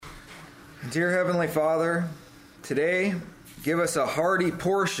Dear Heavenly Father, today give us a hearty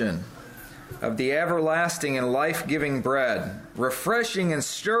portion of the everlasting and life-giving bread, refreshing and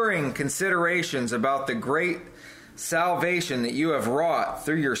stirring considerations about the great salvation that you have wrought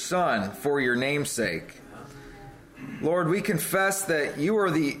through your Son for your name's sake. Lord, we confess that you're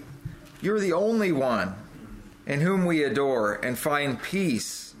the only one in whom we adore and find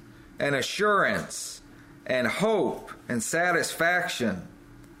peace and assurance and hope and satisfaction.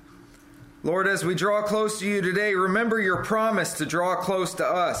 Lord, as we draw close to you today, remember your promise to draw close to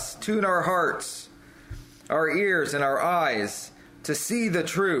us. Tune our hearts, our ears, and our eyes to see the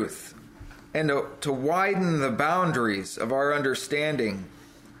truth and to widen the boundaries of our understanding.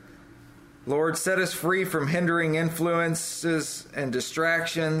 Lord, set us free from hindering influences and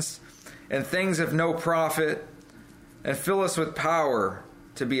distractions and things of no profit, and fill us with power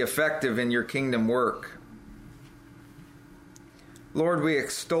to be effective in your kingdom work. Lord, we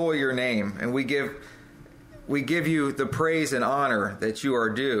extol your name, and we give you the praise and honor that you are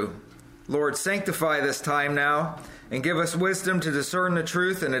due. Lord, sanctify this time now, and give us wisdom to discern the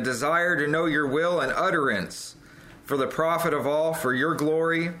truth and a desire to know your will and utterance for the profit of all, for your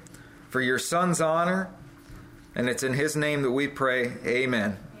glory, for your Son's honor. And it's in his name that we pray.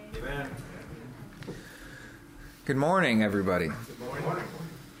 Amen. Amen. Good morning, everybody. Good morning.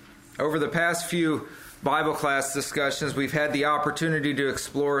 Over the past few Bible class discussions, we've had the opportunity to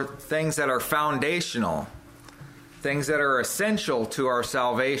explore things that are foundational, things that are essential to our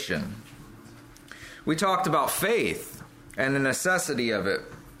salvation. We talked about faith and the necessity of it.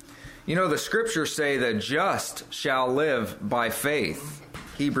 You know, the scriptures say the just shall live by faith,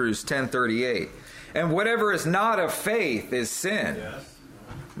 Hebrews 10:38. And whatever is not of faith is sin. Yes.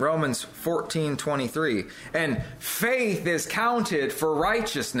 Romans 14:23. And faith is counted for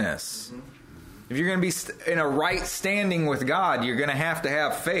righteousness. If you're going to be in a right standing with God, you're going to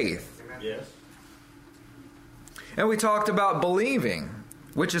have faith. Yes. And we talked about believing,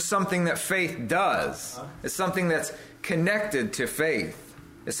 which is something that faith does. It's something that's connected to faith.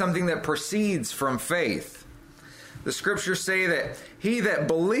 It's something that proceeds from faith. The scriptures say that he that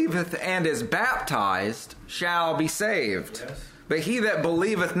believeth and is baptized shall be saved. Yes. But he that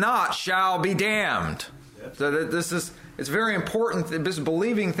believeth not shall be damned. Yes. So it's very important. This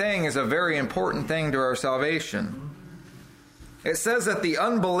believing thing is a very important thing to our salvation. It says that the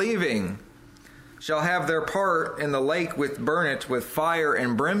unbelieving shall have their part in the lake burnt with fire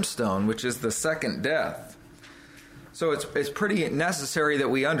and brimstone, which is the second death. So it's pretty necessary that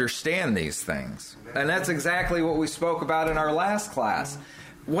we understand these things. And that's exactly what we spoke about in our last class.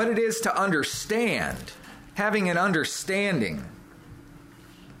 What it is to understand, having an understanding.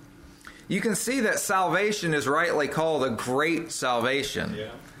 You can see that salvation is rightly called a great salvation. Yeah.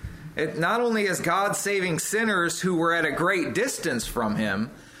 It not only is God saving sinners who were at a great distance from him,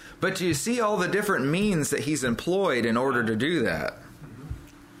 but you see all the different means that he's employed in order to do that.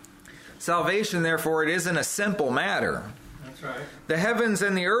 Salvation, therefore, it isn't a simple matter. That's right. The heavens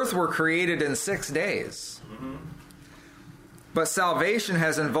and the earth were created in 6 days. But salvation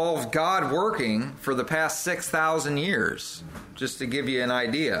has involved God working for the past 6,000 years, just to give you an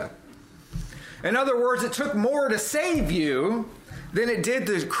idea. In other words, it took more to save you than it did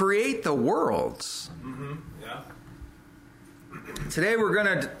to create the worlds. Yeah. Today we're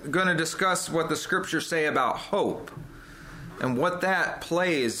going to discuss what the scriptures say about hope and what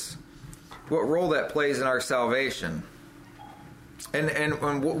role that plays in our salvation. And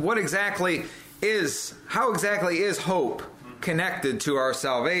how exactly is hope connected to our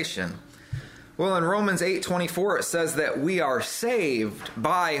salvation? Well, in Romans 8:24 it says that we are saved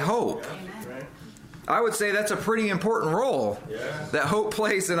by hope. Right. I would say that's a pretty important role that hope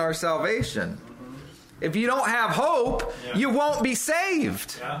plays in our salvation. If you don't have hope, you won't be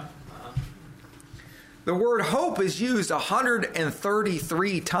saved. Yeah. The word hope is used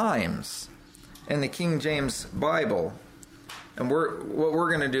 133 times in the King James Bible. And what we're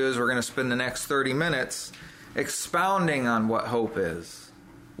going to do is we're going to spend the next 30 minutes expounding on what hope is,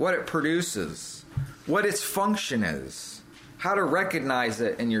 what it produces, what its function is, how to recognize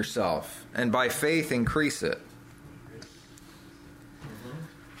it in yourself, and by faith increase it.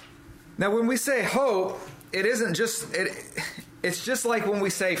 Now, when we say hope, it's just like when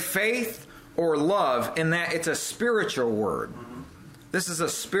we say faith or love, in that it's a spiritual word. This is a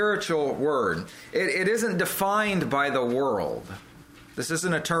spiritual word. It isn't defined by the world. This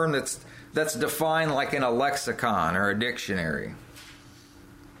isn't a term that's defined like in a lexicon or a dictionary.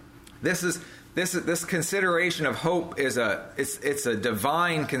 This consideration of hope is a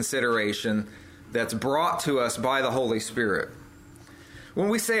divine consideration that's brought to us by the Holy Spirit. When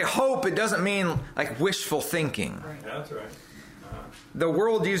we say hope, it doesn't mean like wishful thinking. Yeah, that's right. the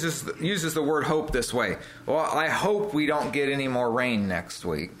world uses the word hope this way. Well, I hope we don't get any more rain next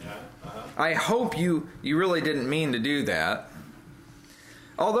week. I hope you really didn't mean to do that.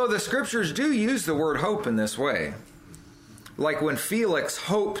 Although the scriptures do use the word hope in this way. Like when Felix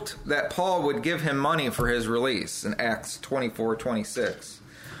hoped that Paul would give him money for his release in Acts 24:26.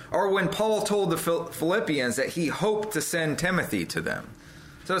 Or when Paul told the Philippians that he hoped to send Timothy to them.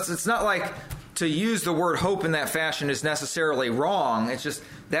 So it's not like to use the word hope in that fashion is necessarily wrong. It's just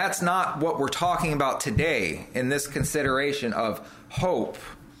that's not what we're talking about today in this consideration of hope.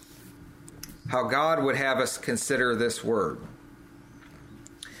 How God would have us consider this word.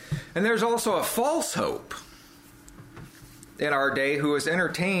 And there's also a false hope in our day who is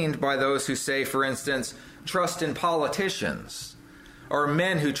entertained by those who say, for instance, trust in politicians, or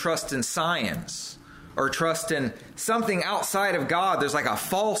men who trust in science, or trust in something outside of God. There's like a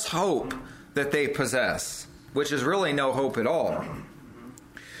false hope that they possess, which is really no hope at all.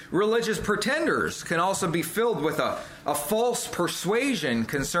 Religious pretenders can also be filled with a false persuasion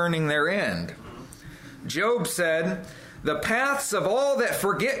concerning their end. Job said, "The paths of all that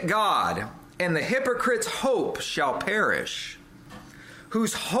forget God and the hypocrite's hope shall perish,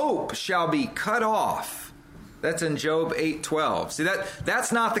 whose hope shall be cut off." That's in Job 8:12. See,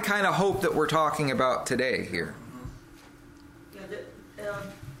 that's not the kind of hope that we're talking about today here. Yeah,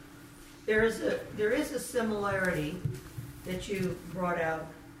 there is a similarity that you brought out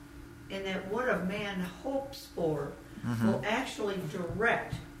in that what a man hopes for will actually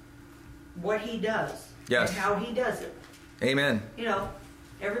direct what he does Yes. and how he does it. Amen. You know,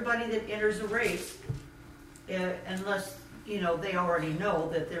 everybody that enters a race, unless, they already know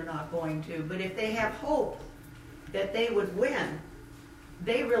that they're not going to, but if they have hope that they would win,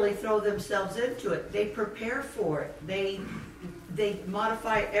 they really throw themselves into it. They prepare for it. They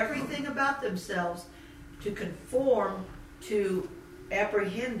modify everything about themselves to conform to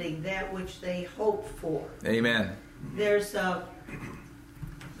apprehending that which they hope for. Amen. There's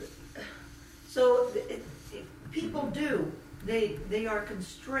people do. They are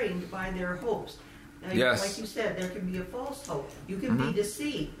constrained by their hopes. Now, Yes. like you said, there can be a false hope. You can be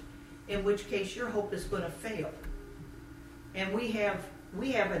deceived, in which case your hope is going to fail. And we have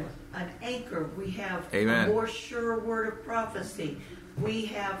an anchor. We have Amen. a more sure word of prophecy. We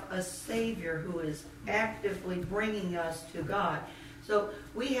have a Savior who is actively bringing us to God. So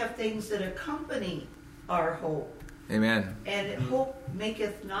we have things that accompany our hope. Amen. And hope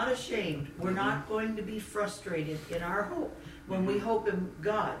maketh not ashamed. We're not going to be frustrated in our hope when we hope in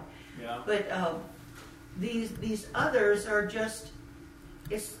God. Yeah. But these others are just,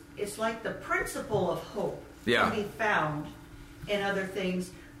 it's like the principle of hope can be found in other things,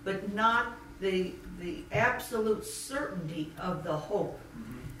 but not the absolute certainty of the hope.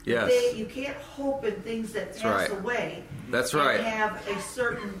 Yes. You can't hope in things that That's pass right. away. That's and right. have a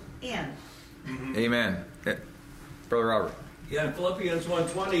certain end. Amen. Brother Robert. Yeah, in Philippians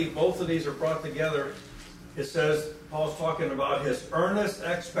 1:20, both of these are brought together. It says, Paul's talking about his earnest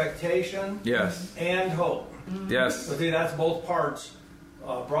expectation Yes. and hope. Yes. So see, that's both parts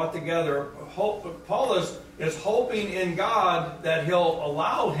brought together. Paul is hoping in God that he'll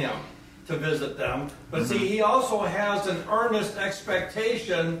allow him to visit them. But see, he also has an earnest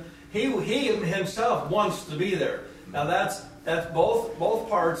expectation. He himself wants to be there. Now that's both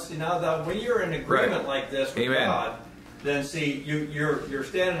parts. That when you're in agreement like this with Amen. God, then see you're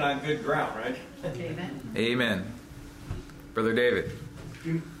standing on good ground, right? Amen. Amen. Brother David.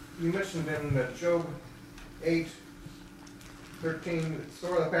 You mentioned in Job 8:13,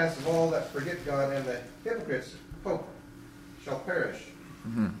 "So are the paths of all that forget God, and the hypocrites' hope shall perish."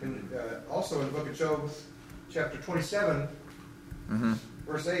 And also in the book of Job, chapter 27,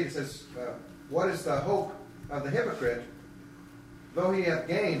 verse 8, it says, "What is the hope of the hypocrite, though he hath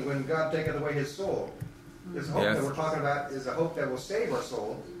gained when God taketh away his soul?" This hope that we're talking about is a hope that will save our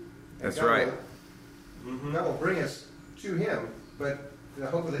soul. And That's God right. God will bring us to him, but the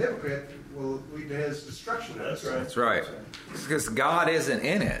hope of the hypocrite will lead to his destruction. That's right. That's right. Because God isn't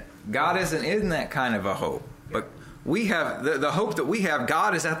in it. God isn't in that kind of a hope. But we have the hope that we have.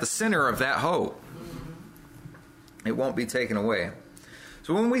 God is at the center of that hope. It won't be taken away.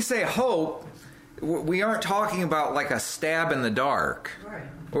 So when we say hope, we aren't talking about like a stab in the dark. Right.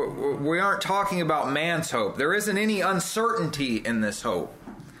 We aren't talking about man's hope. There isn't any uncertainty in this hope.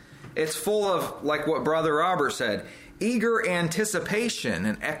 It's full of, like what Brother Robert said, eager anticipation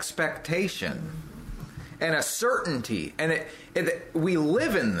and expectation and a certainty. And we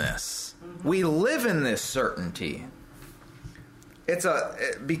live in this. We live in this certainty.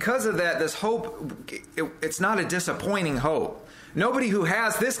 Because of that, this hope, it's not a disappointing hope. Nobody who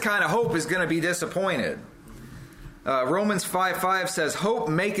has this kind of hope is going to be disappointed. Romans 5:5 says, hope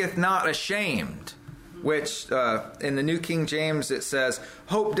maketh not ashamed, which in the New King James it says,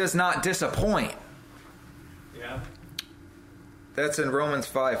 hope does not disappoint. Yeah. That's in Romans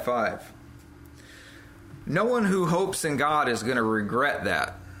 5:5. No one who hopes in God is going to regret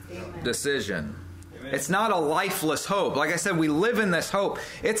that decision. Amen. It's not a lifeless hope. Like I said, we live in this hope.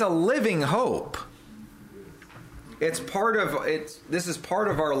 It's a living hope. This is part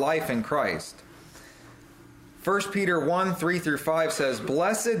of our life in Christ. 1 Peter 1:3-5 says,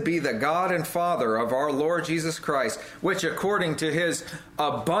 blessed be the God and Father of our Lord Jesus Christ, which according to his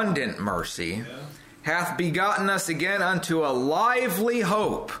abundant mercy hath begotten us again unto a lively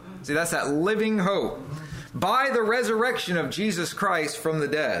hope. See, that's that living hope. By the resurrection of Jesus Christ from the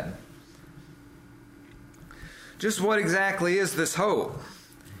dead. Just what exactly is this hope?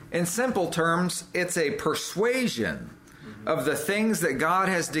 In simple terms, it's a persuasion of the things that God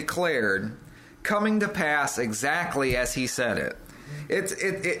has declared coming to pass exactly as he said it.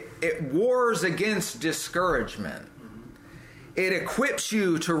 It wars against discouragement. It equips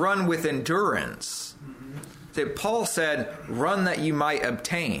you to run with endurance. See, Paul said, run that you might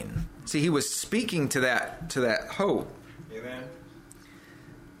obtain. See, he was speaking to that hope. Amen.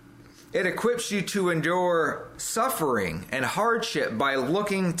 It equips you to endure suffering and hardship by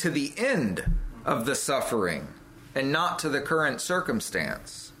looking to the end of the suffering and not to the current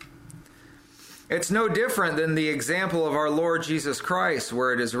circumstance. It's no different than the example of our Lord Jesus Christ,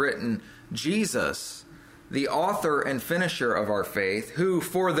 where it is written, Jesus, the author and finisher of our faith, who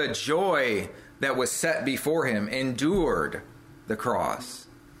for the joy that was set before him endured the cross.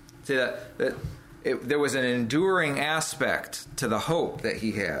 See, there was an enduring aspect to the hope that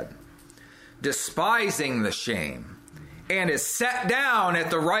he had. Despising the shame, and is set down at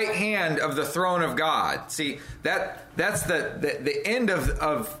the right hand of the throne of God. See, that's the end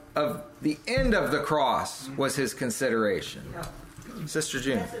of the end of the cross was his consideration. Yeah. Sister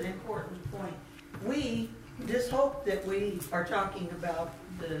June. That's an important point. This hope that we are talking about,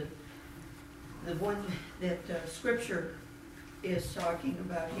 the one that Scripture is talking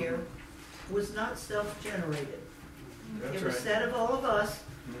about here, was not self-generated. It was said of all of us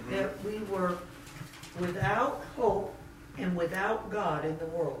that we were without hope and without God in the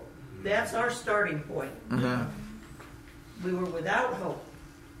world. That's our starting point. Mm-hmm. We were without hope.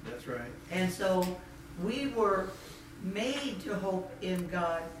 That's right. And so we were made to hope in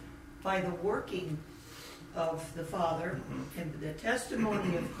God by the working of the Father and the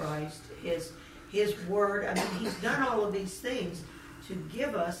testimony of Christ, His Word. I mean, He's done all of these things to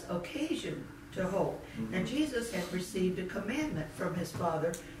give us occasion to hope. And Jesus had received a commandment from His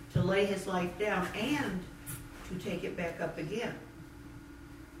Father to lay His life down and to take it back up again.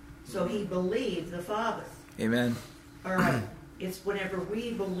 So He believed the Father. Amen. All right. It's whenever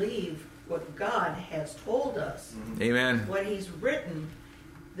we believe what God has told us, Amen. what He's written,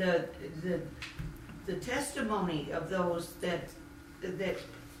 the testimony of those that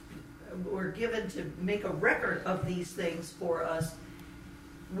were given to make a record of these things for us,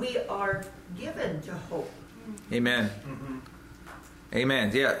 we are given to hope. Amen.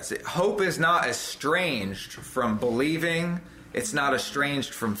 Amen. Yeah. See, hope is not estranged from believing. It's not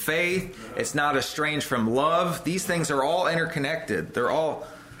estranged from faith. It's not estranged from love. These things are all interconnected. They're all...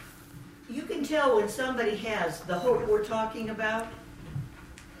 You can tell when somebody has the hope we're talking about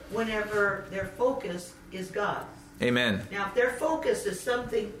whenever their focus is God. Amen. Now, if their focus is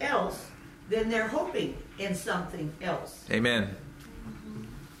something else, then they're hoping in something else. Amen.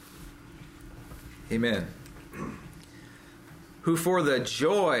 Amen. Who for the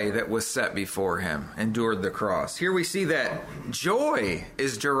joy that was set before him endured the cross. Here we see that joy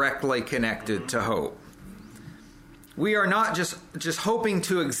is directly connected to hope. We are not just hoping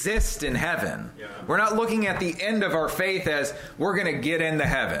to exist in heaven. Yeah. We're not looking at the end of our faith as we're going to get into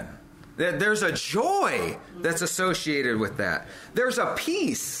heaven. There's a joy that's associated with that. There's a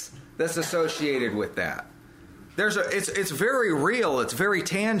peace that's associated with that. It's very real. It's very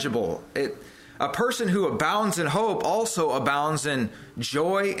tangible. A person who abounds in hope also abounds in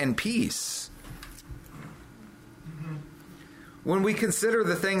joy and peace. When we consider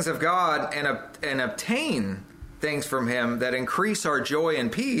the things of God and obtain things from Him that increase our joy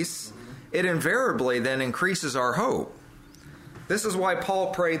and peace, it invariably then increases our hope. This is why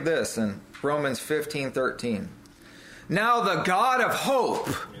Paul prayed this in Romans 15:13. Now the God of hope,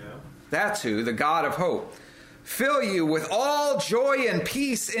 that's who, the God of hope, fill you with all joy and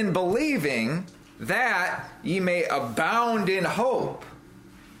peace in believing, that ye may abound in hope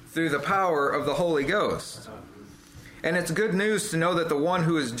through the power of the Holy Ghost. And it's good news to know that the one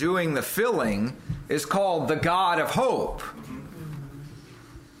who is doing the filling is called the God of hope.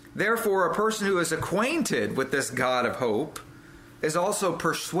 Therefore, a person who is acquainted with this God of hope is also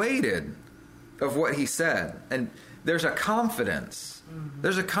persuaded of what he said. And there's a confidence.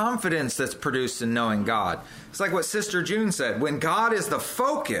 There's a confidence that's produced in knowing God. It's like what Sister June said. When God is the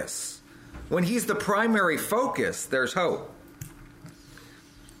focus, when he's the primary focus, there's hope.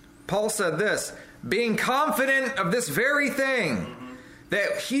 Paul said this, being confident of this very thing,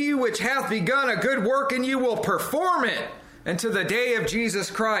 that he which hath begun a good work in you will perform it until the day of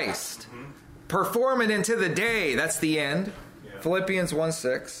Jesus Christ. Perform it until the day. That's the end. Yeah. Philippians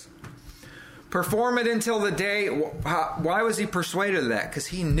 1:6. Perform it until the day. Why was he persuaded of that? Because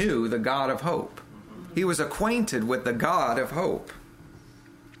he knew the God of hope. He was acquainted with the God of hope.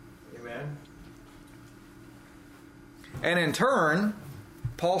 Amen. And in turn,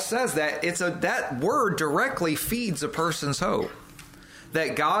 Paul says that that word directly feeds a person's hope.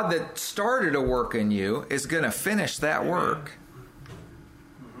 That God that started a work in you is going to finish that work.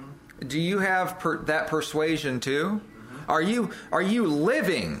 Do you have that persuasion too? Are you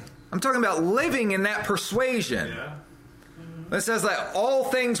living? I'm talking about living in that persuasion. Yeah. It says that all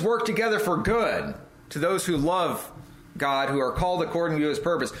things work together for good to those who love God, who are called according to his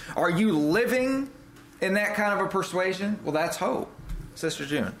purpose. Are you living in that kind of a persuasion? Well, that's hope. Sister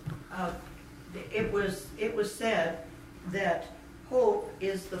June. It was said that hope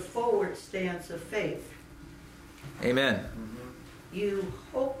is the forward stance of faith. Amen. You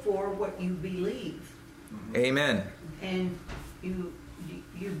hope for what you believe. Amen. And you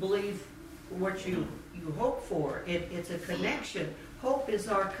believe what you hope for. It's a connection. Hope is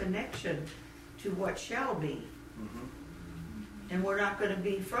our connection to what shall be. And we're not going to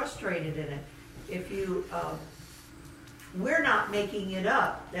be frustrated in it. If you, we're not making it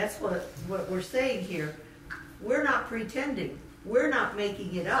up. That's what we're saying here. We're not pretending. We're not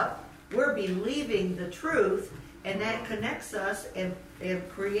making it up. We're believing the truth, and that connects us and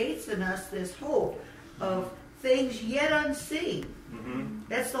creates in us this hope of things yet unseen.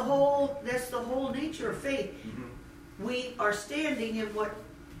 That's the whole nature of faith. We are standing in what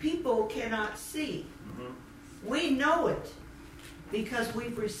people cannot see. We know it because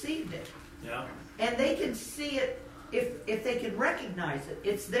we've received it. Yeah. And they can see it if they can recognize it.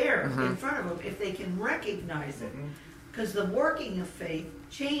 It's there in front of them if they can recognize it. Because the working of faith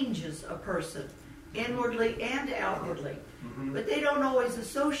changes a person inwardly and outwardly. But they don't always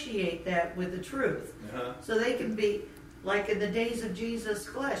associate that with the truth. So they can be, like in the days of Jesus'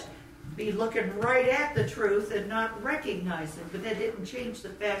 flesh, be looking right at the truth and not recognize it. But that didn't change the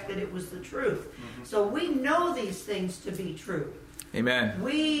fact that it was the truth. So we know these things to be true. Amen.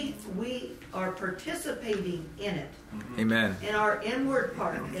 We are participating in it. Amen. In our inward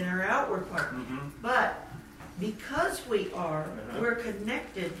part, in our outward part. But because we're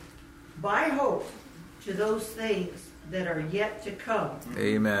connected by hope to those things that are yet to come.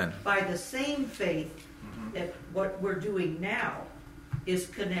 Amen. By the same faith that what we're doing now is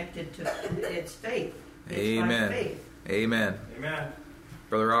connected to its faith. It's Amen. by faith. Amen. Amen.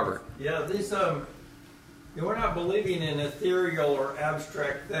 Brother Robert. Yeah, these we're not believing in ethereal or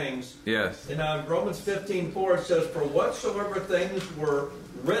abstract things. Yes. In Romans 15:4 it says, "For whatsoever things were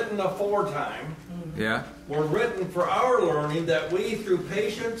written aforetime were written for our learning, that we through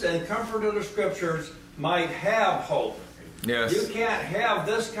patience and comfort of the Scriptures might have hope." Yes. You can't have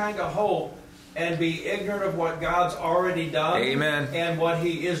this kind of hope and be ignorant of what God's already done. Amen. And what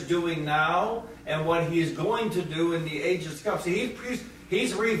he is doing now and what he is going to do in the ages to come. See,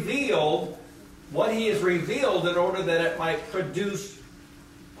 he's revealed what he has revealed in order that it might produce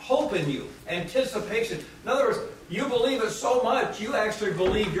hope in you, anticipation. In other words, you believe it so much, you actually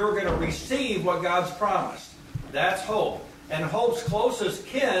believe you're going to receive what God's promised. That's hope. And hope's closest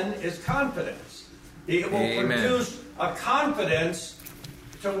kin is confidence. It will produce a confidence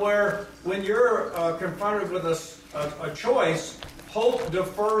to where when you're confronted with a choice, hope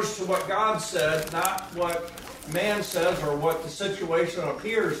defers to what God said, not what man says or what the situation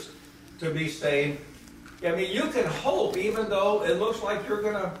appears to be saying. I mean, you can hope even though it looks like you're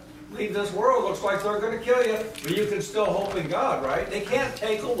going to leave this world, looks like they're going to kill you, but you can still hope in God, right? They can't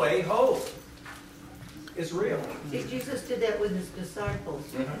take away hope. It's real. See, Jesus did that with his disciples.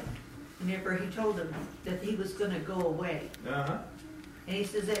 Whenever he told them that he was going to go away. And he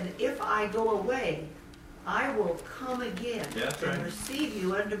says, and if I go away, I will come again and receive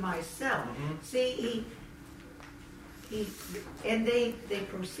you unto myself. See, they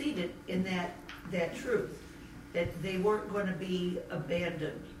proceeded in that truth, that they weren't going to be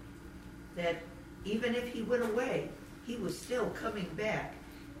abandoned, that even if he went away, he was still coming back,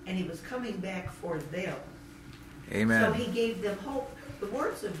 and he was coming back for them. Amen. So he gave them hope. The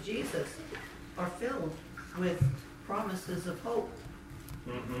words of Jesus are filled with promises of hope.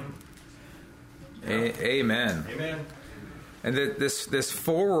 Amen. Amen. And this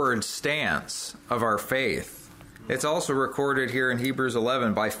forward stance of our faith, it's also recorded here in Hebrews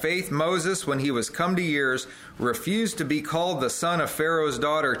 11. By faith, Moses, when he was come to years, refused to be called the son of Pharaoh's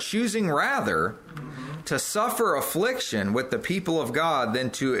daughter, choosing rather to suffer affliction with the people of God than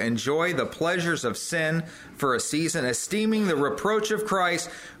to enjoy the pleasures of sin for a season, esteeming the reproach of Christ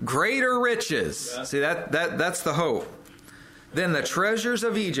greater riches. Yeah. See, that's the hope. Than the treasures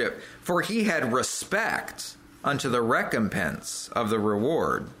of Egypt, for he had respect unto the recompense of the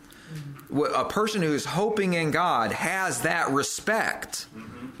reward. A person who is hoping in God has that respect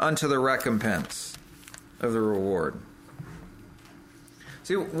unto the recompense of the reward.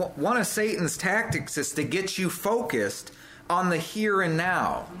 See, one of Satan's tactics is to get you focused on the here and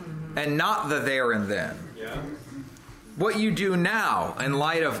now and not the there and then. Yeah. What you do now in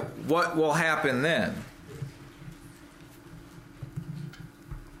light of what will happen then.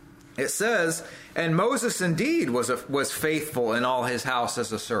 It says, and Moses indeed was faithful in all his house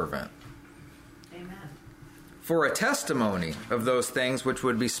as a servant. Amen. For a testimony of those things which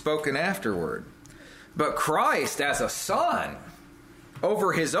would be spoken afterward. But Christ as a son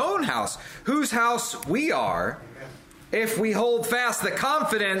over his own house, whose house we are, if we hold fast the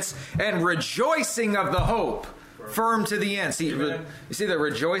confidence and rejoicing of the hope firm to the end. See, you see the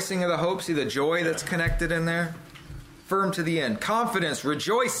rejoicing of the hope? See the joy that's connected in there? Firm to the end. Confidence,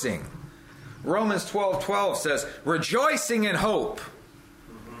 rejoicing. Romans 12:12 says, rejoicing in hope.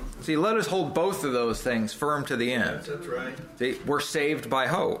 See, let us hold both of those things firm to the end. That's right. See, we're saved by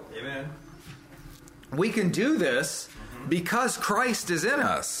hope. Amen. We can do this because Christ is in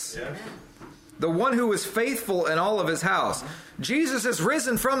us. Yeah. The one who was faithful in all of his house. Jesus is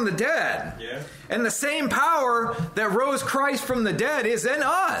risen from the dead. Yeah. And the same power that rose Christ from the dead is in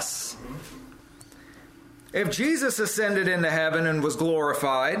us. If Jesus ascended into heaven and was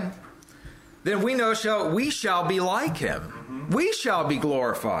glorified, then we know we shall be like him. We shall be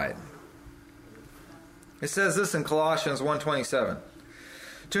glorified. It says this in Colossians 1:27.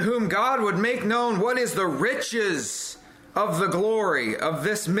 To whom God would make known what is the riches of the glory of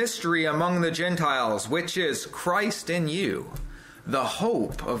this mystery among the Gentiles, which is Christ in you, the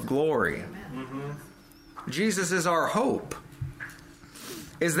hope of glory. Jesus is our hope.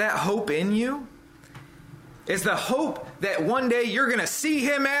 Is that hope in you? Is the hope that one day you're going to see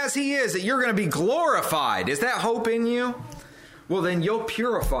him as he is, that you're going to be glorified? Is that hope in you? Well, then you'll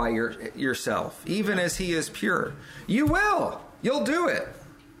purify yourself, even as he is pure. You will. You'll do it.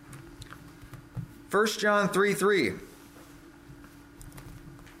 1 John 3:3.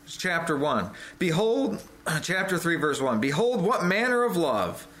 Chapter 1. Behold, chapter 3, verse 1. Behold, what manner of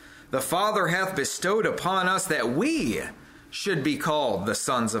love the Father hath bestowed upon us, that we should be called the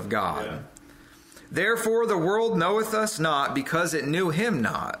sons of God. Yeah. Therefore the world knoweth us not, because it knew him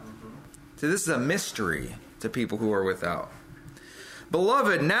not. So this is a mystery to people who are without.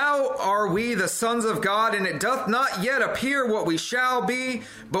 Beloved, now are we the sons of God, and it doth not yet appear what we shall be,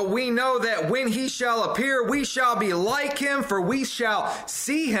 but we know that when he shall appear, we shall be like him, for we shall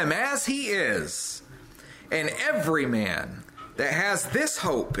see him as he is. And every man that has this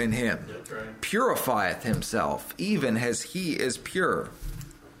hope in him purifieth himself, even as he is pure.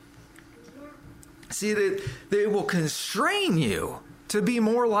 See, that it will constrain you to be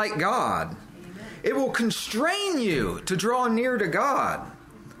more like God. It will constrain you to draw near to God.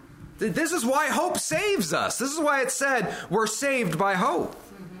 This is why hope saves us. This is why it said we're saved by hope.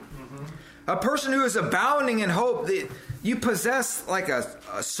 A person who is abounding in hope, you possess like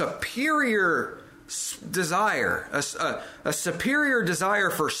a superior desire, a superior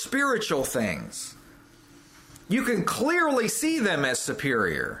desire for spiritual things. You can clearly see them as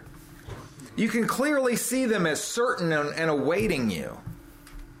superior. You can clearly see them as certain and awaiting you.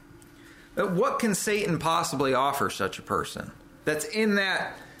 But what can Satan possibly offer such a person that's in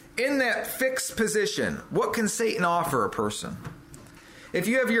that fixed position? What can Satan offer a person? If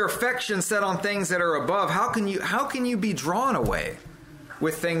you have your affection set on things that are above, how can you be drawn away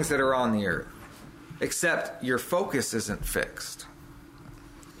with things that are on the earth? Except your focus isn't fixed.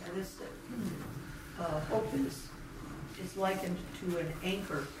 Yeah, this hope is likened to an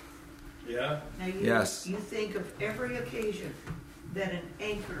anchor. Yeah. Now Yes. You think of every occasion that an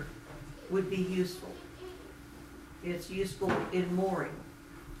anchor would be useful. It's useful in mooring,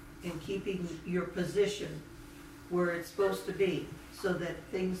 in keeping your position where it's supposed to be, so that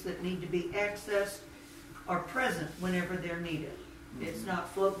things that need to be accessed are present whenever they're needed. It's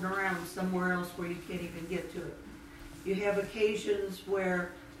not floating around somewhere else where you can't even get to it. You have occasions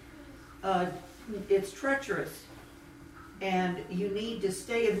where it's treacherous, and you need to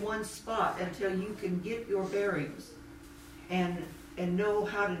stay in one spot until you can get your bearings and and know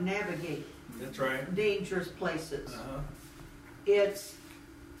how to navigate That's right. dangerous places. Uh-huh. It's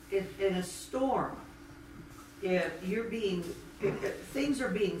in a storm. If things are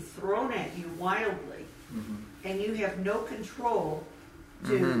being thrown at you wildly, and you have no control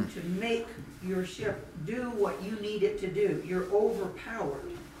to make your ship do what you need it to do, you're overpowered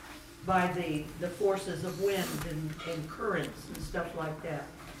by the forces of wind and currents and stuff like that.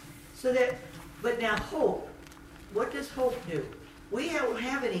 But now hope, what does hope do? We don't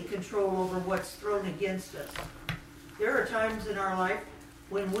have any control over what's thrown against us. There are times in our life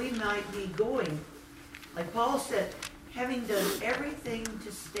when we might be going, like Paul said, having done everything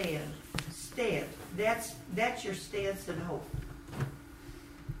to stand. That's your stance in hope.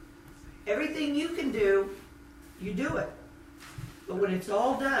 Everything you can do, you do it. But when it's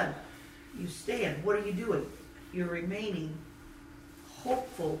all done, you stand. What are you doing? You're remaining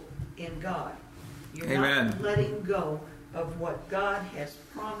hopeful in God. You're Amen. not letting go of what God has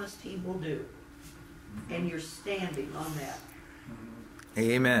promised He will do. And you're standing on that.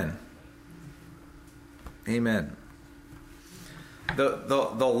 Amen. Amen.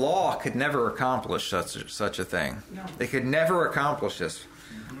 The law could never accomplish such a thing. No. They could never accomplish this.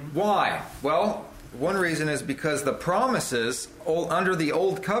 Why? Well, one reason is because the promises under the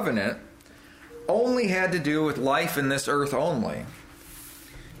Old Covenant only had to do with life in this earth only.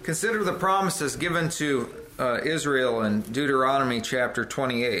 Consider the promises given to Israel in Deuteronomy chapter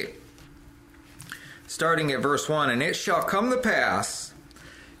 28. Starting at verse 1, "And it shall come to pass,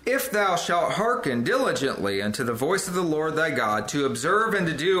 if thou shalt hearken diligently unto the voice of the Lord thy God, to observe and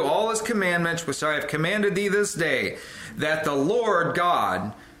to do all his commandments which I have commanded thee this day, that the Lord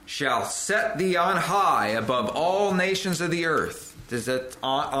God shall set thee on high above all nations of the earth." Does that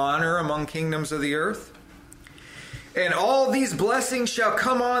honor among kingdoms of the earth? "And all these blessings shall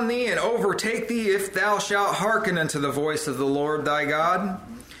come on thee and overtake thee, if thou shalt hearken unto the voice of the Lord thy God.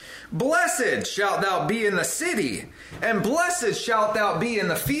 Blessed shalt thou be in the city, and blessed shalt thou be in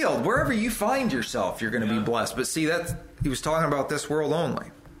the field." Wherever you find yourself, you're going to be blessed. But see, he was talking about this world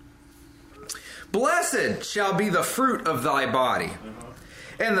only. "Blessed shall be the fruit of thy body,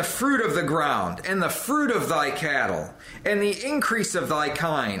 and the fruit of the ground, and the fruit of thy cattle, and the increase of thy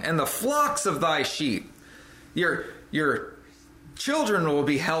kine, and the flocks of thy sheep." Your children will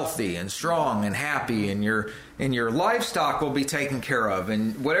be healthy and strong and happy, and your livestock will be taken care of,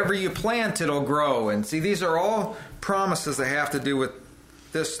 and whatever you plant, it'll grow. And see, these are all promises that have to do with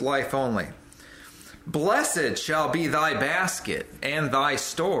this life only. "Blessed shall be thy basket and thy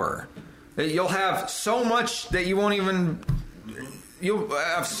store." You'll have so much that you'll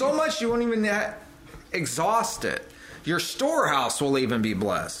have so much you won't even exhaust it. Your storehouse will even be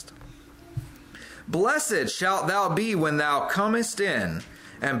blessed. "Blessed shalt thou be when thou comest in,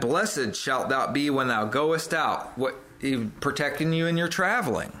 and blessed shalt thou be when thou goest out." Protecting you in your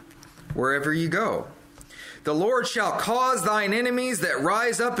traveling, wherever you go. "The Lord shall cause thine enemies that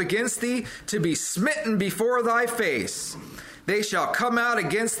rise up against thee to be smitten before thy face. They shall come out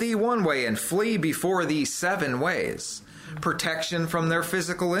against thee one way and flee before thee 7 ways. Protection from their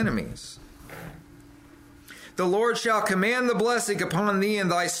physical enemies. "The Lord shall command the blessing upon thee in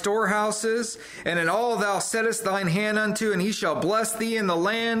thy storehouses, and in all thou settest thine hand unto, and he shall bless thee in the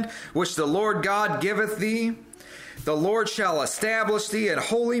land which the Lord God giveth thee. The Lord shall establish thee an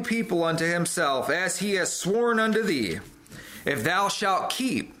holy people unto himself, as he has sworn unto thee, if thou shalt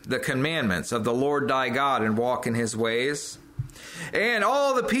keep the commandments of the Lord thy God and walk in his ways. And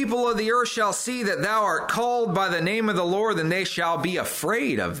all the people of the earth shall see that thou art called by the name of the Lord, and they shall be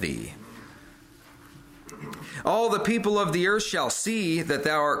afraid of thee. All the people of the earth shall see that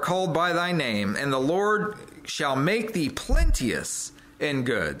thou art called by thy name, and the Lord shall make thee plenteous in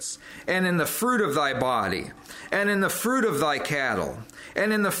goods, and in the fruit of thy body, and in the fruit of thy cattle,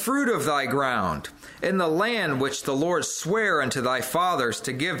 and in the fruit of thy ground, in the land which the Lord sware unto thy fathers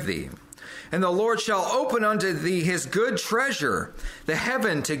to give thee. And the Lord shall open unto thee his good treasure, the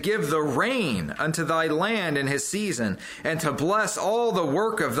heaven, to give the rain unto thy land in his season, and to bless all the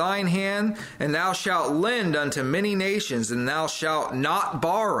work of thine hand. And thou shalt lend unto many nations, and thou shalt not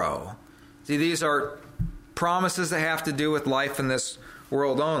borrow. See, these are promises that have to do with life in this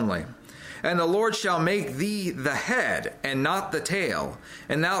world only. And the Lord shall make thee the head and not the tail,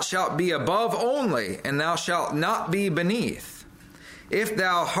 and thou shalt be above only, and thou shalt not be beneath, if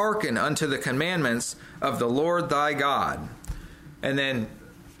thou hearken unto the commandments of the Lord thy God. And then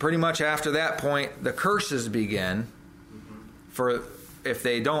pretty much after that point, the curses begin for if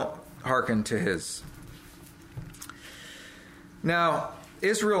they don't hearken to his. Now,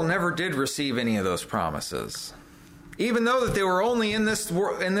 Israel never did receive any of those promises. Even though that they were only in this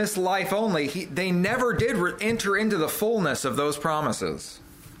life only, they never did enter into the fullness of those promises.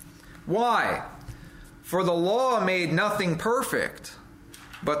 Why? For the law made nothing perfect,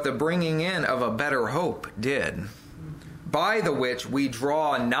 but the bringing in of a better hope did, by the which we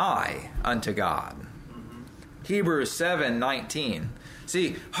draw nigh unto God. Hebrews 7:19.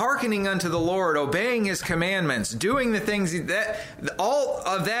 See, hearkening unto the Lord, obeying His commandments, doing the things that, all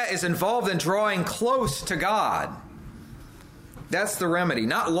of that is involved in drawing close to God. That's the remedy.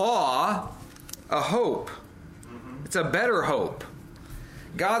 Not law, a hope. It's a better hope.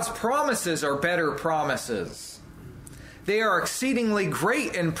 God's promises are better promises. They are exceedingly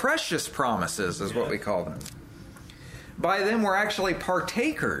great and precious promises, is what we call them. By them we're actually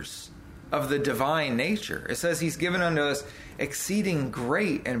partakers of the divine nature. It says He's given unto us exceeding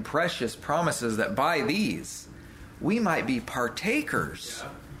great and precious promises, that by these we might be partakers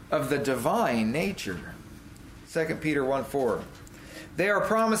of the divine nature. 2 Peter 1:4. They are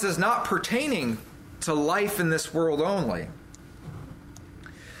promises not pertaining to life in this world only.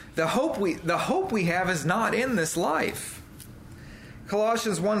 The hope we have is not in this life.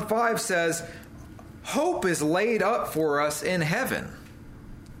 Colossians 1:5 says, hope is laid up for us in heaven.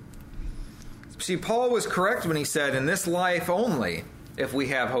 See, Paul was correct when he said, in this life only, if we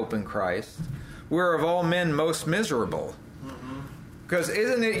have hope in Christ, we're of all men most miserable. Because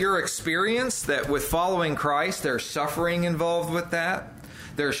isn't it your experience that with following Christ, there's suffering involved with that?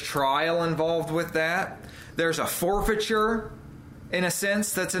 There's trial involved with that. There's a forfeiture, in a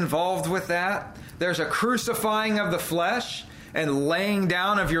sense, that's involved with that. There's a crucifying of the flesh and laying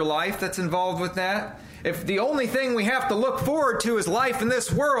down of your life that's involved with that. If the only thing we have to look forward to is life in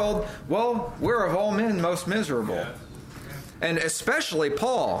this world, well, we're of all men most miserable. Yes. And especially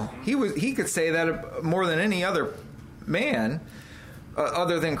Paul, he could say that more than any other man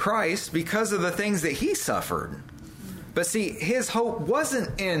other than Christ, because of the things that he suffered. But see, his hope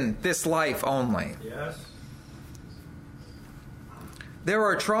wasn't in this life only. Yes. There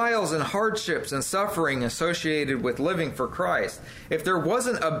are trials and hardships and suffering associated with living for Christ. If there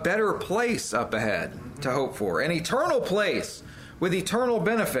wasn't a better place up ahead to hope for, an eternal place with eternal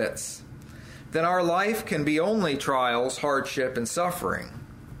benefits, then our life can be only trials, hardship, and suffering.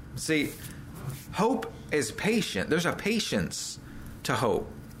 See, hope is patient. There's a patience to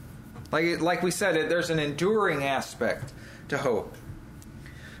hope. Like we said, there's an enduring aspect to hope.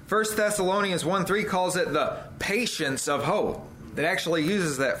 1 Thessalonians 1:3 calls it the patience of hope. It actually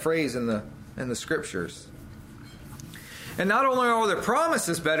uses that phrase in the scriptures. And not only are the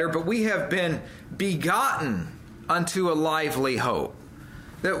promises better, but we have been begotten unto a lively hope.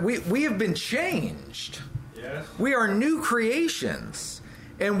 That we have been changed. Yes. We are new creations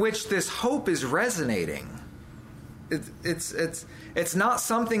in which this hope is resonating. It's not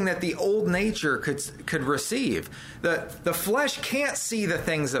something that the old nature could receive. The flesh can't see the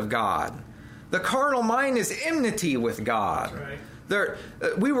things of God. The carnal mind is enmity with God. Right.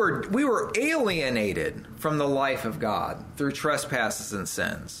 We were alienated from the life of God through trespasses and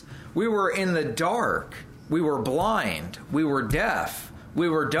sins. We were in the dark. We were blind. We were deaf. We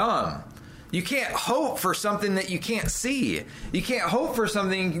were dumb. You can't hope for something that you can't see. You can't hope for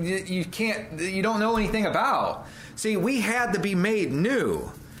something that you don't know anything about. See, we had to be made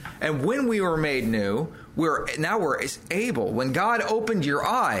new. And when we were made new, we're able. When God opened your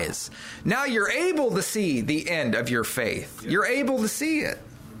eyes, now you're able to see the end of your faith. Yep. You're able to see it.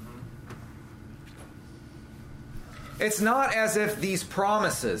 It's not as if these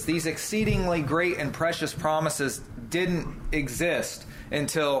promises, these exceedingly great and precious promises, didn't exist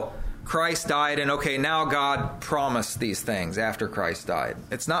until Christ died and okay, now God promised these things after Christ died.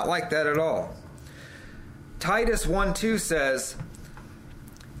 It's not like that at all. Titus 1:2 says,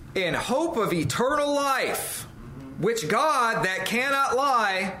 in hope of eternal life, which God, that cannot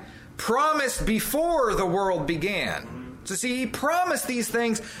lie, promised before the world began. So see, He promised these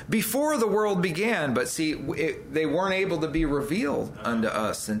things before the world began, but see, they weren't able to be revealed unto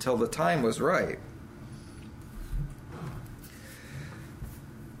us until the time was right.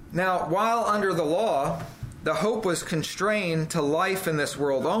 Now, while under the law, the hope was constrained to life in this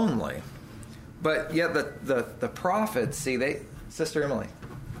world only. But yet the prophets, Sister Emily.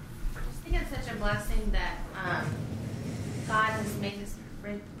 I think it's such a blessing that God has made this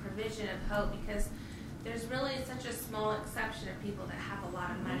provision of hope, because there's really such a small exception of people that have a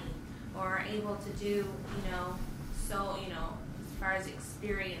lot of money or are able to do, as far as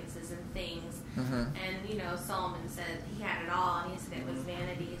experiences and things. Mm-hmm. And, Solomon said he had it all, and he said it was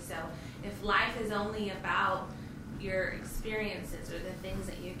vanity. So if life is only about your experiences or the things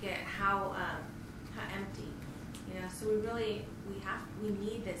that you get, how empty. So we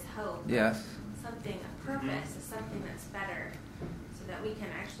need this hope. Yes. something, a purpose, to something that's better, so that we can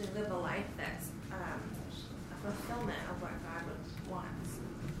actually live a life that's a fulfillment of what God wants.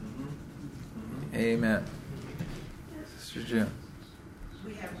 Amen. Sister June.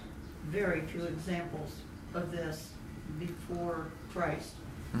 We have very few examples of this before Christ.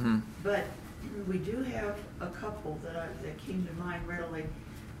 Mm-hmm. But we do have a couple that came to mind readily.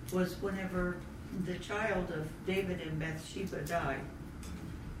 Was whenever the child of David and Bathsheba died,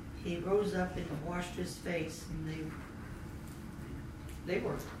 he rose up and washed his face, and they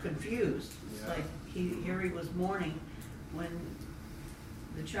were confused. It's like here he was mourning when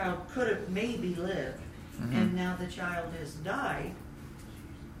the child could have maybe lived, and now the child has died,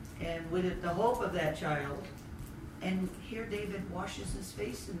 and with it the hope of that child. And here David washes his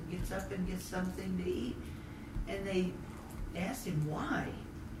face and gets up and gets something to eat. And they asked him, why?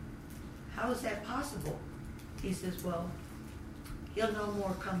 How is that possible? He says, well, he'll no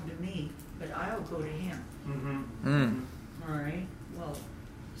more come to me, but I'll go to him. All right? Well,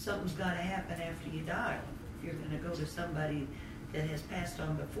 something's got to happen after you die. If you're going to go to somebody that has passed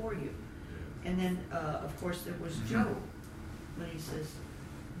on before you. And then, of course, there was Job, when he says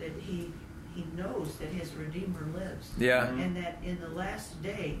that he knows that his Redeemer lives. Yeah. And that in the last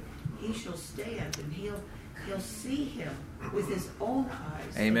day he shall stand and he'll see him with his own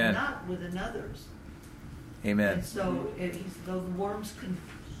eyes. Amen. And not with another's. Amen. And so though the worms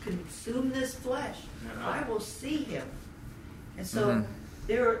consume this flesh, I will see him. And so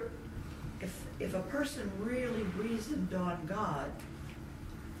if a person really reasoned on God,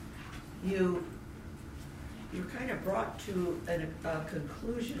 you're kind of brought to a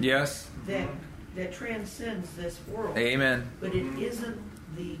conclusion. Yes. That transcends this world. Amen. But it isn't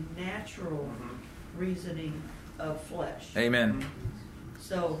the natural reasoning of flesh. Amen.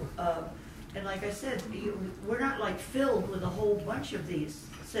 So, and like I said, we're not like filled with a whole bunch of these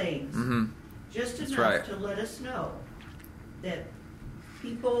sayings. Just That's enough right. to let us know that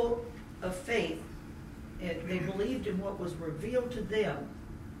people of faith, they believed in what was revealed to them,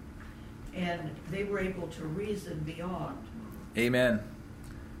 and they were able to reason beyond. Amen.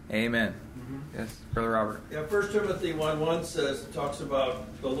 Amen. Yes, Brother Robert. Yeah, 1 Timothy 1:1 says, it talks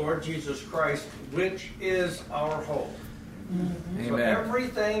about the Lord Jesus Christ, which is our hope. So Amen.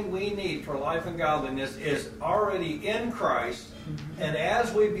 everything we need for life and godliness is already in Christ, and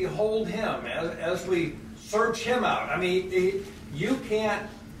as we behold Him, as we search Him out, I mean,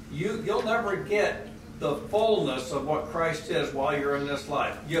 you'll never get the fullness of what Christ is while you're in this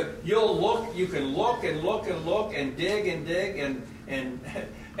life. You can look and look and look and dig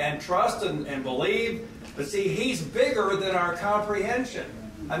and trust and believe, but see, He's bigger than our comprehension.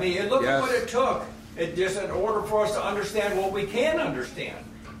 I mean, look at what it took. It just in order for us to understand what we can understand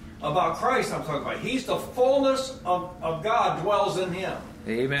about Christ. I'm talking about He's the fullness of God dwells in Him.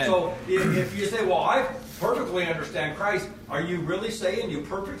 Amen. So if you say, well, I perfectly understand Christ, are you really saying you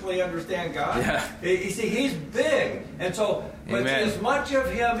perfectly understand God? Yeah. You see, He's big. And so, but Amen. as much of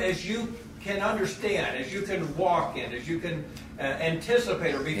Him as you can understand, as you can walk in, as you can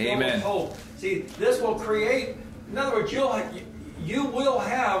anticipate or be filled Amen. with hope. See, this will create, in other words, you will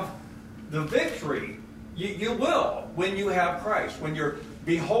have the victory. You will when you have Christ. When you're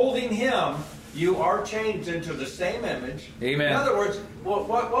beholding Him, you are changed into the same image. Amen. In other words, what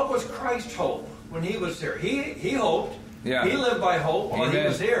was Christ's hope when He was here? He hoped. Yeah. He lived by hope while He Amen.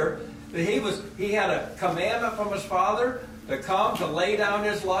 was here. He had a commandment from His Father to come, to lay down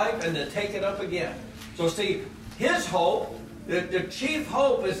His life, and to take it up again. So see, His hope, the chief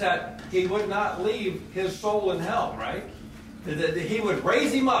hope is that He would not leave His soul in hell, right? That He would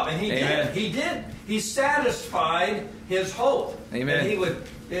raise him up, and He Amen. did. He did. He satisfied His hope. Amen. And He would.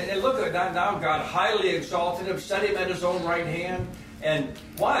 And look at that now. God highly exalted Him, set Him at His own right hand. And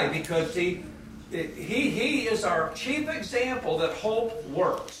why? Because He is our chief example that hope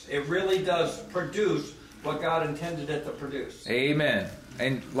works. It really does produce what God intended it to produce. Amen.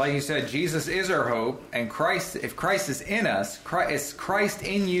 And like you said, Jesus is our hope, and Christ, if Christ is in us, is Christ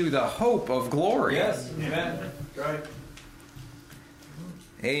in you the hope of glory. Yes. Amen. That's right.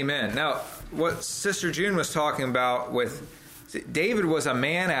 Amen. Now, what Sister June was talking about with David was a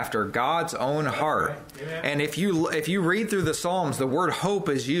man after God's own heart. Amen. And if you read through the Psalms, the word hope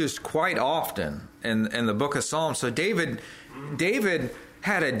is used quite often in the book of Psalms. So David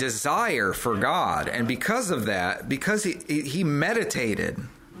had a desire for God, and because of that, because he meditated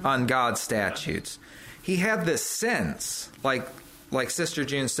on God's statutes, he had this sense, like Sister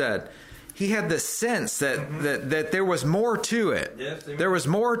June said, he had this sense that there was more to it. Yes, there was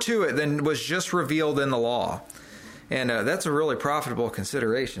more to it than was just revealed in the law. And that's a really profitable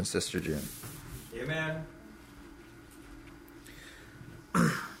consideration, Sister June. Amen.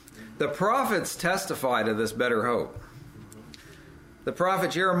 The prophets testify to this better hope. The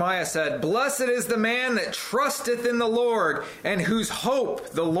prophet Jeremiah said, "Blessed is the man that trusteth in the Lord, and whose hope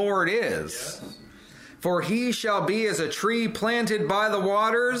the Lord is. Yes. For he shall be as a tree planted by the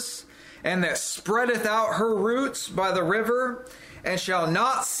waters, and that spreadeth out her roots by the river, and shall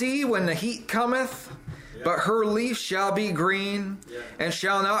not see when the heat cometh, but her leaf shall be green, and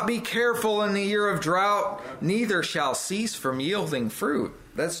shall not be careful in the year of drought, neither shall cease from yielding fruit."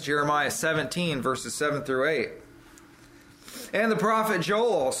 That's Jeremiah 17, verses 7 through 8. And the prophet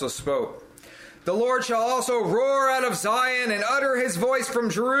Joel also spoke. "The Lord shall also roar out of Zion and utter his voice from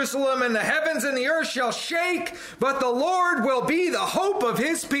Jerusalem, and the heavens and the earth shall shake, but the Lord will be the hope of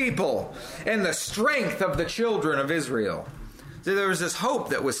his people and the strength of the children of Israel." So there was this hope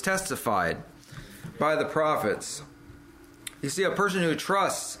that was testified by the prophets. You see, a person who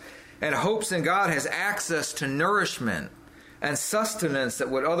trusts and hopes in God has access to nourishment and sustenance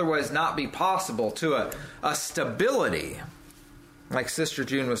that would otherwise not be possible, to a stability, like Sister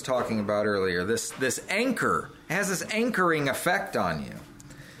June was talking about earlier. This anchor has this anchoring effect on you.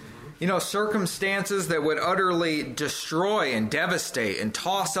 You know, circumstances that would utterly destroy and devastate and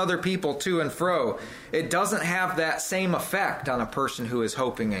toss other people to and fro, it doesn't have that same effect on a person who is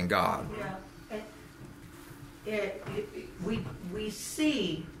hoping in God. Yeah. We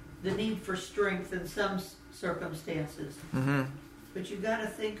see the need for strength in some circumstances. Mm-hmm. But you got to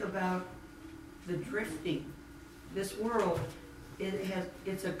think about the drifting. This world,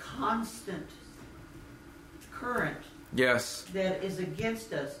 it's a constant current Yes. that is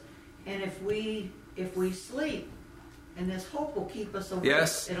against us. And if we sleep, and this hope will keep us awake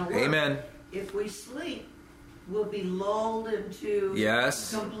Yes. and alert. Amen. If we sleep, we'll be lulled into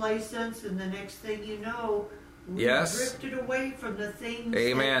Yes. complacence, and the next thing you know, we've Yes. drifted away from the things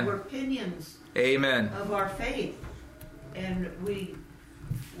Amen. that were pinions Amen. of our faith, and we're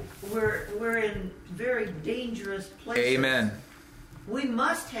in very dangerous places. Amen. We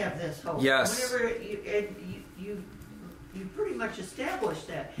must have this hope. Yes. Whenever you pretty much established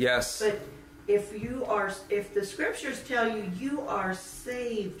that. Yes. But if the scriptures tell you are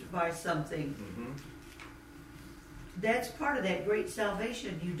saved by something, that's part of that great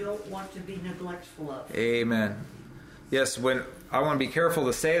salvation you don't want to be neglectful of. Amen. Yes, when I want to be careful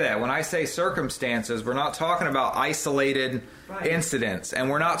to say that. When I say circumstances, we're not talking about isolated Right. incidents, and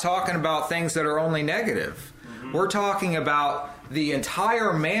we're not talking about things that are only negative. We're talking about the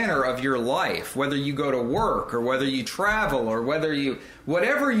entire manner of your life, whether you go to work or whether you travel or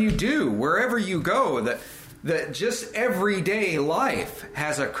whatever you do, wherever you go, that just everyday life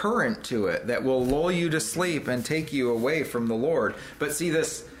has a current to it that will lull you to sleep and take you away from the Lord. But see,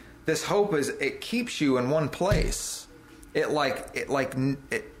 this hope it keeps you in one place. It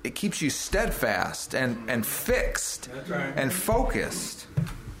keeps you steadfast and fixed. That's right. And focused.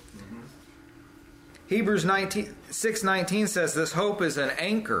 Hebrews 6:19 says this hope is an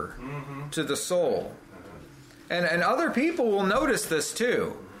anchor to the soul. And other people will notice this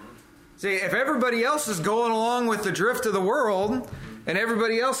too. See, if everybody else is going along with the drift of the world, and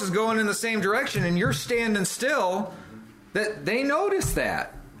everybody else is going in the same direction, and you're standing still, that they notice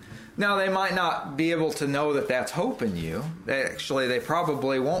that. Now, they might not be able to know that that's hope in you. Actually, they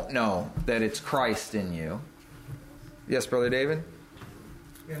probably won't know that it's Christ in you. Yes, Brother David?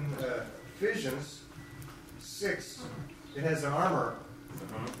 In Ephesians 6, it has an armor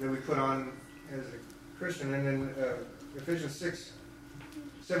that we put on as a Christian. And in Ephesians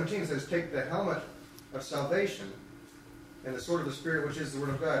 6:17 says, "Take the helmet of salvation and the sword of the Spirit, which is the Word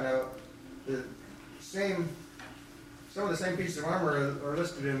of God." Now, some of the same pieces of armor are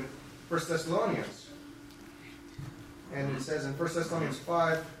listed in 1 Thessalonians. And it says in 1 Thessalonians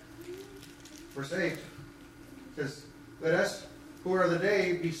 5, verse 8, it says, "Let us, who are of the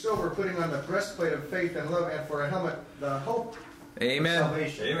day, be sober, putting on the breastplate of faith and love, and for a helmet, the hope Amen. of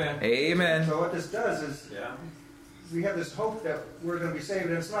salvation." Amen. Amen. So what this does is, Yeah. we have this hope that we're going to be saved,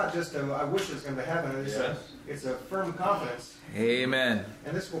 and it's not just I wish it's going to happen. It's a firm confidence, Amen.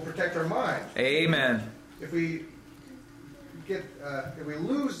 and this will protect our mind. Amen. If we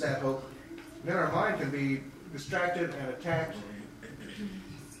lose that hope, then our mind can be distracted and attacked.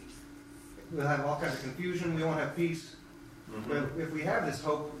 We'll have all kinds of confusion. We won't have peace. But if we have this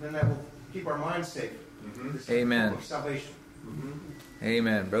hope, then that will keep our minds safe. This Amen. hope of salvation.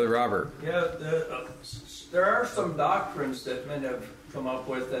 Amen. Brother Robert. Yeah, there are some doctrines that men have come up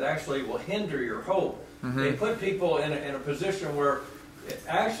with that actually will hinder your hope. They put people in a position where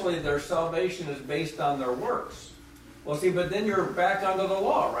actually their salvation is based on their works. Well, see, but then you're back under the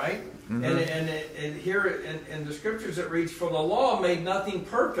law, right? And here in the scriptures it reads, "For the law made nothing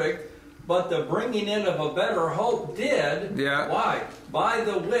perfect, but the bringing in of a better hope did. Yeah. Why? By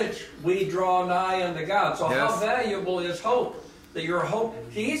the which we draw nigh unto God. So Yes. how valuable is hope? That your hope,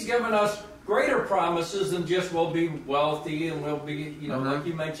 He's given us greater promises than just we'll be wealthy and we'll be, like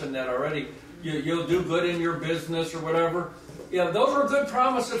you mentioned that already, you'll do good in your business or whatever. Those were good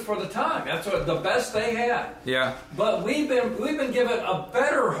promises for the time. That's what the best they had. Yeah. But we've been given a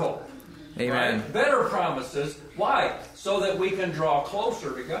better hope. Amen. Right? Better promises. Why? So that we can draw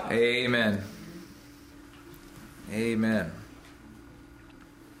closer to God. Amen. Amen.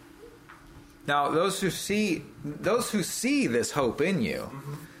 Now, those who see this hope in you,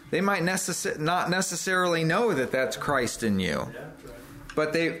 they might not necessarily know that that's Christ in you. Yeah, that's right.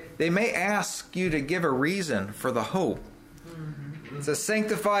 But they may ask you to give a reason for the hope. It says,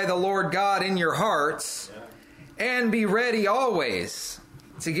 sanctify the Lord God in your hearts, and be ready always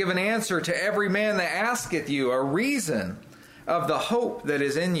to give an answer to every man that asketh you a reason of the hope that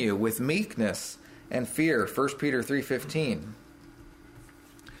is in you with meekness and fear. 1 Peter 3:15.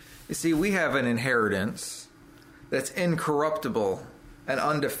 You see, we have an inheritance that's incorruptible and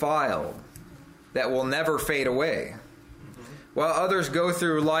undefiled, that will never fade away. While others go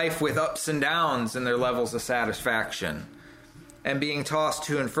through life with ups and downs in their levels of satisfaction and being tossed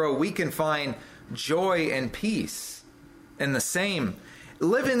to and fro, we can find joy and peace in the same.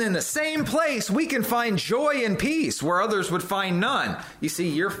 Living in the same place, we can find joy and peace where others would find none. You see,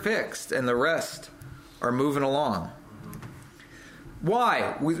 you're fixed and the rest are moving along.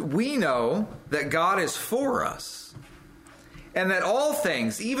 Why? We know that God is for us, and that all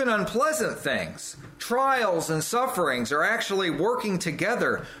things, even unpleasant things, trials and sufferings, are actually working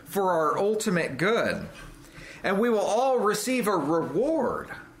together for our ultimate good. And we will all receive a reward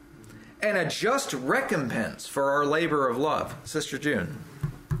and a just recompense for our labor of love. Sister June.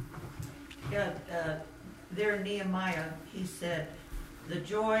 Yeah, there in Nehemiah, he said, the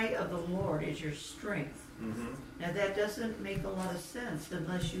joy of the Lord is your strength. Now that doesn't make a lot of sense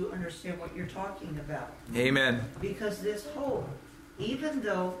unless you understand what you're talking about. Amen. Because this hope, even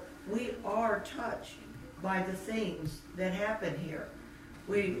though we are touched by the things that happen here,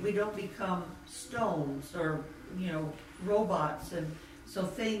 we don't become stones or robots, and so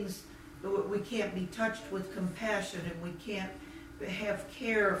things, we can't be touched with compassion, and we can't have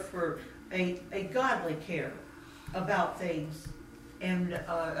care for a godly care about things, and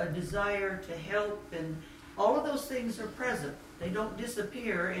a desire to help, and all of those things are present. They don't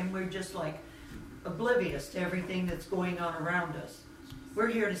disappear, and we're just like oblivious to everything that's going on around us. We're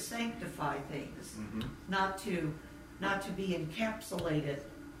here to sanctify things, not to be encapsulated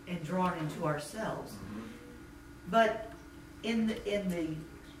and drawn into ourselves. But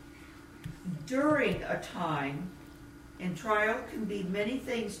during a time, and trial can be many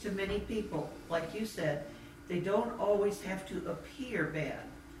things to many people, like you said, they don't always have to appear bad.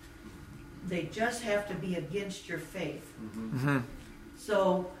 They just have to be against your faith.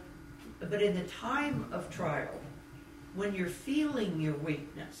 So, but in the time of trial, when you're feeling your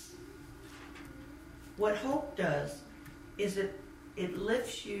weakness, what hope does is it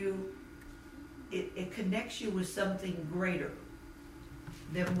lifts you, it connects you with something greater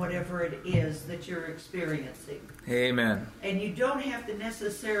than whatever it is that you're experiencing. Amen. And you don't have to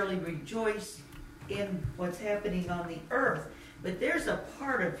necessarily rejoice in what's happening on the earth, but there's a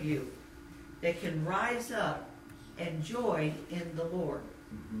part of you that can rise up and joy in the Lord.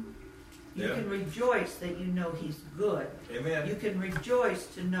 You can rejoice that you know He's good. Amen. You can rejoice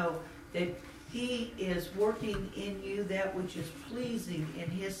to know that He is working in you that which is pleasing in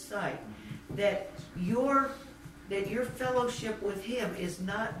His sight. That your fellowship with Him is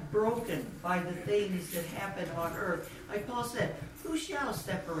not broken by the things that happen on earth. Like Paul said, who shall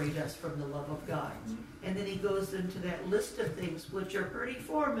separate us from the love of God? And then he goes into that list of things which are pretty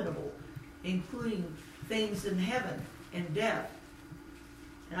formidable, including things in heaven and death.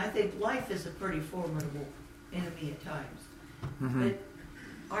 And I think life is a pretty formidable enemy at times. But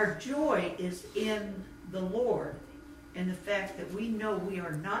our joy is in the Lord, and the fact that we know we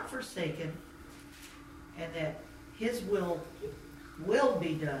are not forsaken, and that His will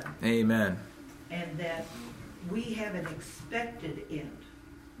be done. Amen. And that we have an expected end.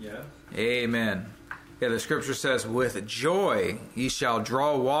 Yeah. Amen. Yeah, the scripture says, with joy ye shall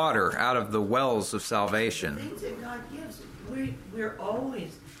draw water out of the wells of The salvation. things that God gives, we're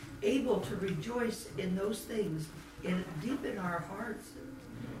always able to rejoice in those things deep in our hearts.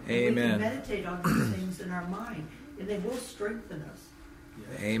 And we Amen. can meditate on those things in our mind, and they will strengthen us.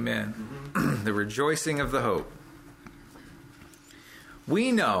 Amen. The rejoicing of the hope.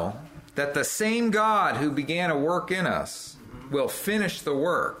 We know that the same God who began a work in us will finish the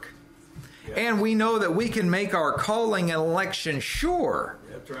work. And we know that we can make our calling and election sure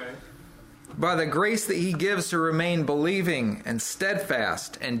That's right. by the grace that he gives to remain believing and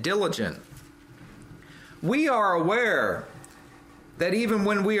steadfast and diligent. We are aware that even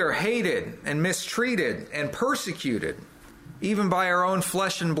when we are hated and mistreated and persecuted, even by our own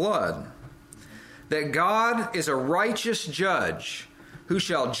flesh and blood, that God is a righteous judge who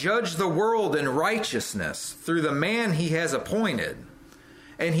shall judge the world in righteousness through the man he has appointed,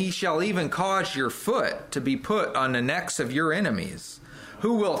 and he shall even cause your foot to be put on the necks of your enemies,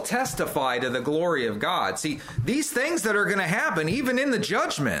 who will testify to the glory of God. See, these things that are going to happen, even in the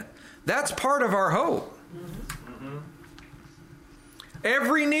judgment, that's part of our hope. Mm-hmm.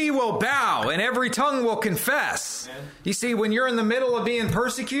 Every knee will bow and every tongue will confess. Amen. You see, when you're in the middle of being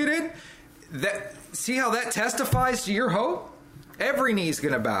persecuted, see how that testifies to your hope? Every knee's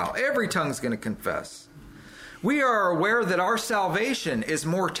going to bow. Every tongue's going to confess. We are aware that our salvation is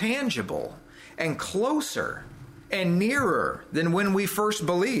more tangible and closer and nearer than when we first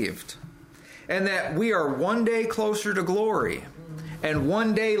believed, and that we are one day closer to glory and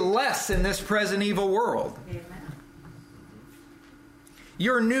one day less in this present evil world. Amen.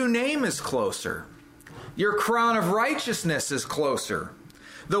 Your new name is closer. Your crown of righteousness is closer.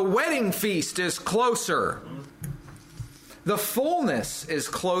 The wedding feast is closer. The fullness is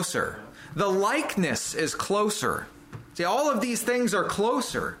closer. The likeness is closer. See, all of these things are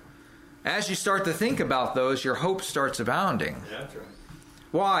closer. As you start to think about those, your hope starts abounding. That's right.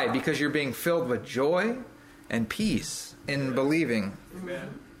 Why? Because you're being filled with joy and peace in believing.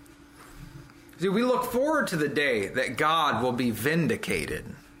 Amen. See, we look forward to the day that God will be vindicated.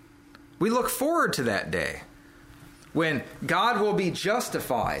 We look forward to that day when God will be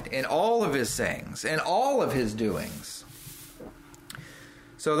justified in all of his sayings and all of his doings.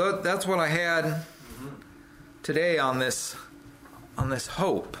 So that's what I had today on this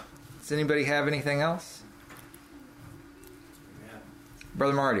hope. Does anybody have anything else? Yeah.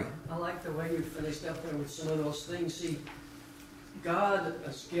 Brother Marty. I like the way you finished up there with some of those things. See, God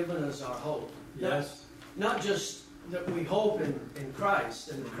has given us our hope. Yes. Not just that we hope in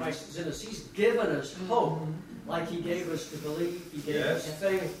Christ and Christ is in us. He's given us hope. Like he gave us to believe. He gave us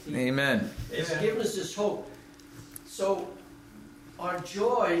faith. Amen. He's given us this hope. So our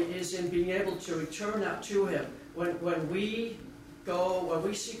joy is in being able to return out to him. When we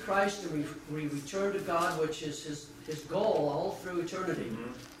see Christ and we return to God, which is his goal all through eternity,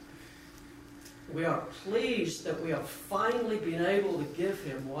 we are pleased that we have finally been able to give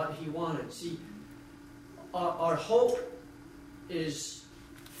him what he wanted. See, our hope is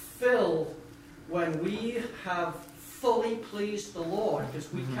filled when we have fully pleased the Lord,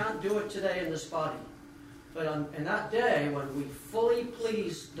 because we can't do it today in this body. But in that day, when we fully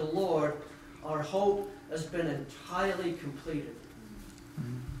please the Lord, our hope has been entirely completed.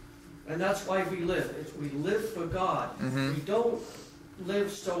 And that's why we live. We live for God. We don't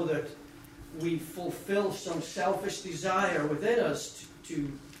live so that we fulfill some selfish desire within us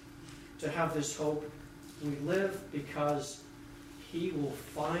to have this hope. We live because he will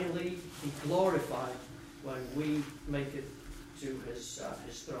finally be glorified when we make it to his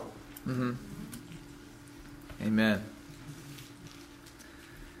throne. Amen.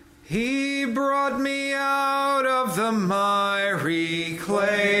 He brought me out of the miry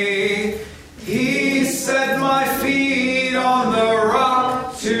clay. He set my feet on the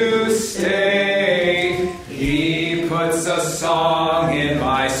rock to stay. He puts a song in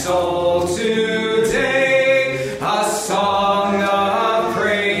my soul today, a song of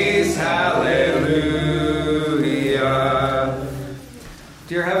praise, hallelujah.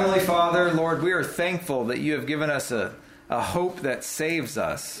 Dear Heavenly Father, Lord, we are thankful that you have given us a hope that saves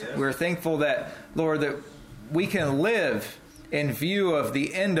us. Yes. We're thankful that, Lord, that we can live in view of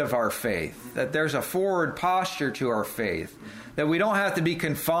the end of our faith, that there's a forward posture to our faith, that we don't have to be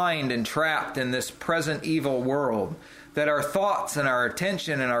confined and trapped in this present evil world, that our thoughts and our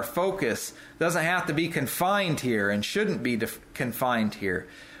attention and our focus doesn't have to be confined here and shouldn't be confined here.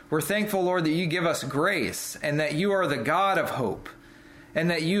 We're thankful, Lord, that you give us grace and that you are the God of hope, and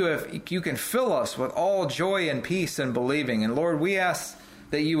that you can fill us with all joy and peace and believing. And Lord, we ask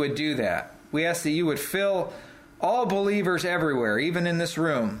that you would do that. We ask that you would fill all believers everywhere, even in this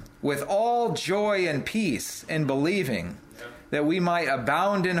room, with all joy and peace in believing, that we might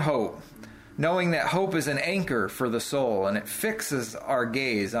abound in hope, knowing that hope is an anchor for the soul, and it fixes our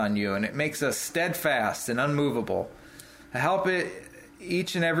gaze on you, and it makes us steadfast and unmovable. Help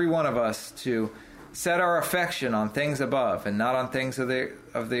each and every one of us to set our affection on things above and not on things of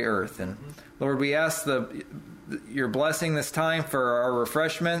the earth. And Lord, we ask your blessing this time for our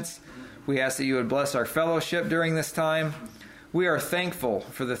refreshments. We ask that you would bless our fellowship during this time. We are thankful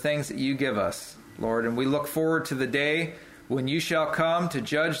for the things that you give us, Lord, and we look forward to the day when you shall come to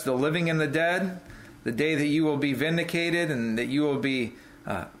judge the living and the dead, the day that you will be vindicated and that you will be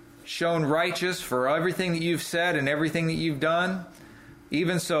shown righteous for everything that you've said and everything that you've done.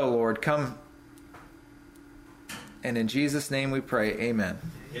 Even so, Lord, come. And in Jesus' name we pray, amen.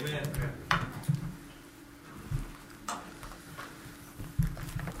 Amen.